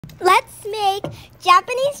Let's make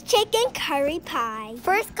Japanese chicken curry pie.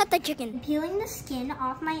 First, cut the chicken. Peeling the skin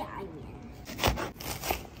off my onion.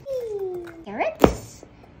 Carrots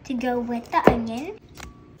to go with the onion.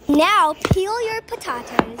 Now, peel your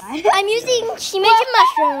potatoes. I'm using shimeji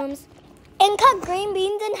mushrooms and cut green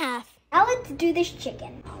beans in half. Now let's do this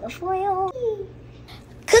chicken. Olive oil.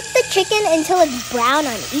 Cook the chicken until it's brown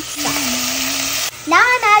on each side. Now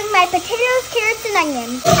I'm adding my potatoes, carrots, and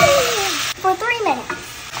onions for 3 minutes.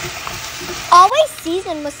 Always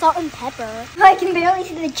season with salt and pepper. I can barely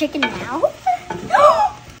see the chicken now.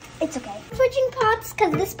 It's okay. Switching pots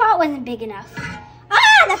because this pot wasn't big enough.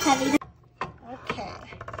 Ah, that's heavy. Okay.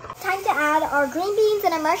 Time to add our green beans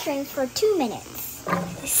and our mushrooms for 2 minutes.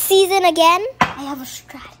 Season again. I have a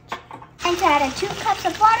strategy. And to add in 2 cups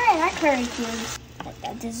of water and our curry cubes. Let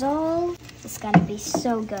that dissolve. It's gonna be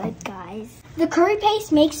so good, guys. The curry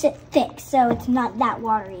paste makes it thick, so it's not that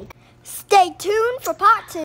watery. Stay tuned for part 2.